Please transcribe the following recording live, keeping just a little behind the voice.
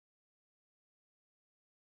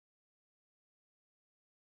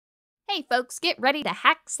Hey folks, get ready to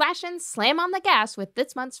hack, slash, and slam on the gas with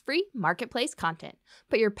this month's free marketplace content.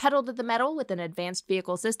 Put your pedal to the metal with an advanced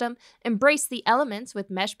vehicle system, embrace the elements with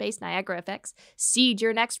mesh-based Niagara effects, seed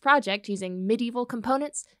your next project using medieval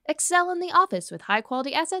components, excel in the office with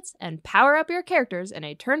high-quality assets, and power up your characters in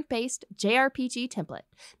a turn-based JRPG template.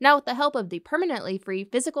 Now with the help of the permanently free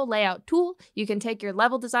physical layout tool, you can take your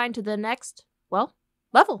level design to the next,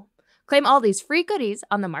 level. Claim all these free goodies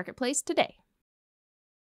on the marketplace today.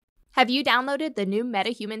 Have you downloaded the new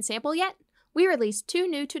MetaHuman sample yet? We released 2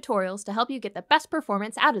 new tutorials to help you get the best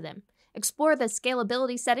performance out of them. Explore the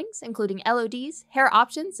scalability settings, including LODs, hair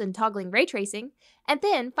options, and toggling ray tracing, and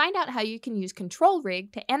then find out how you can use Control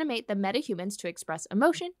Rig to animate the MetaHumans to express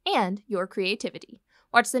emotion and your creativity.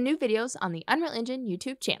 Watch the new videos on the Unreal Engine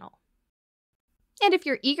YouTube channel. And if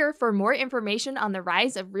you're eager for more information on the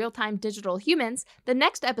rise of real-time digital humans, the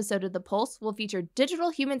next episode of The Pulse will feature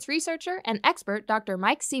digital humans researcher and expert Dr.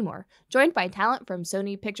 Mike Seymour, joined by talent from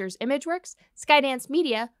Sony Pictures Imageworks, Skydance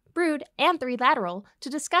Media, Brood, and 3 Lateral to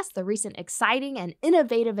discuss the recent exciting and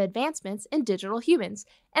innovative advancements in digital humans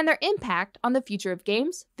and their impact on the future of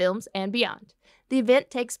games, films, and beyond. The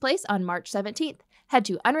event takes place on March 17th. Head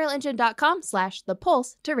to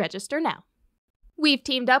unrealengine.com/thepulse to register now. We've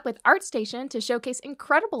teamed up with ArtStation to showcase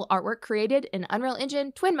incredible artwork created in Unreal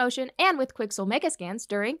Engine, Twinmotion, and with Quixel Megascans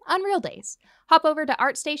during Unreal Days. Hop over to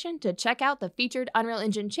ArtStation to check out the featured Unreal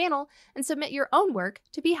Engine channel and submit your own work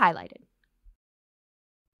to be highlighted.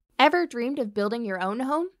 Ever dreamed of building your own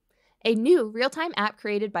home? A new real-time app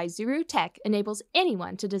created by Zuru Tech enables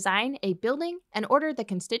anyone to design a building and order the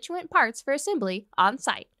constituent parts for assembly on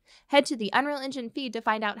site. Head to the Unreal Engine feed to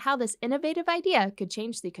find out how this innovative idea could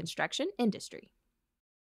change the construction industry.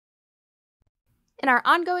 In our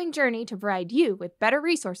ongoing journey to provide you with better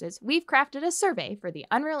resources, we've crafted a survey for the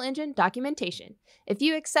Unreal Engine documentation. If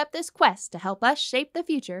you accept this quest to help us shape the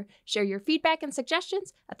future, share your feedback and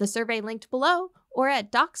suggestions at the survey linked below or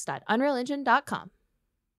at docs.unrealengine.com.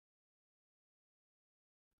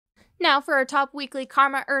 Now for our top weekly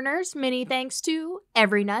karma earners, many thanks to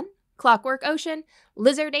Everynone, Clockwork Ocean,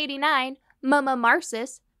 Lizard89, Mama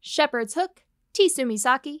Marcis, Shepherd's Hook, T.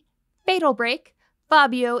 Sumisaki, Fatal Break,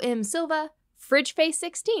 Fabio M. Silva,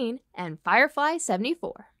 FridgeFace16, and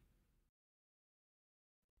Firefly74.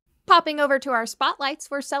 Popping over to our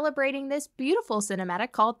spotlights, we're celebrating this beautiful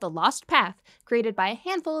cinematic called The Lost Path, created by a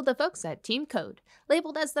handful of the folks at Team Code.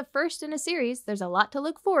 Labeled as the first in a series, there's a lot to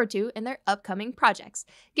look forward to in their upcoming projects.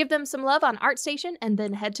 Give them some love on ArtStation and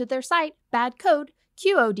then head to their site,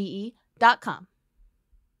 badcode.com.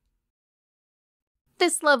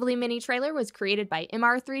 This lovely mini trailer was created by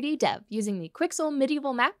MR3D Dev using the Quixel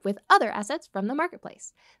medieval map with other assets from the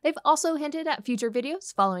marketplace. They've also hinted at future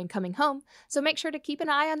videos following Coming Home, so make sure to keep an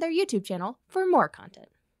eye on their YouTube channel for more content.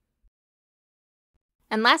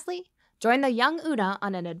 And lastly, join the young Oona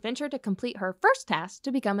on an adventure to complete her first task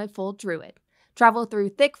to become a full Druid. Travel through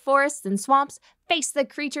thick forests and swamps, face the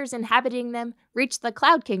creatures inhabiting them, reach the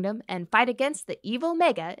Cloud Kingdom, and fight against the evil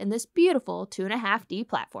Mega in this beautiful 2.5D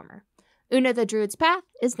platformer. Oona the Druid's Path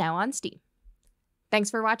is now on Steam. Thanks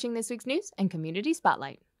for watching this week's news and community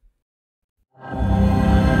spotlight.